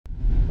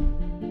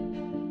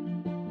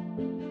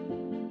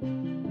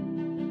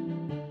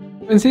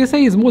And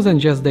CSA is more than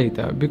just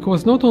data,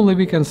 because not only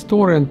we can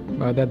store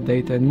that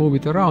data and move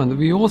it around,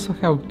 we also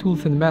have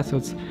tools and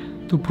methods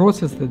to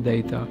process the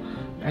data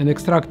and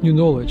extract new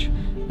knowledge.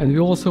 And we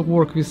also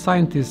work with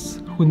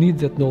scientists who need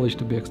that knowledge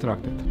to be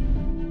extracted.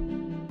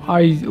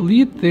 I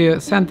lead the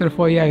Center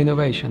for AI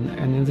Innovation,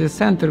 and in this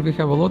center we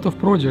have a lot of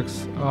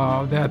projects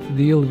that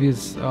deal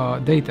with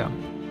data.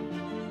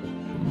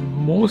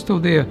 Most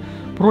of the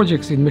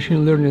projects in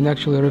machine learning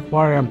actually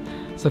require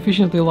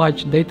sufficiently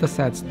large data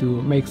sets to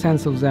make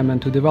sense of them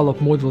and to develop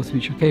models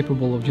which are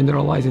capable of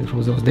generalizing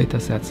from those data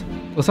sets.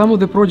 So some of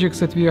the projects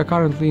that we are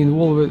currently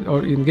involved with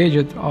or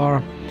engaged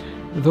are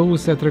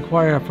those that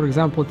require, for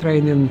example,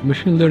 training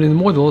machine learning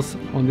models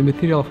on the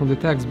material from the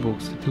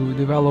textbooks to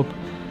develop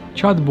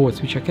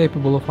chatbots which are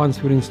capable of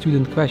answering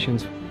student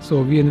questions.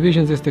 So we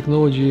envision this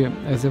technology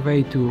as a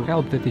way to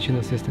help the teaching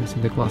assistants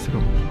in the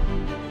classroom.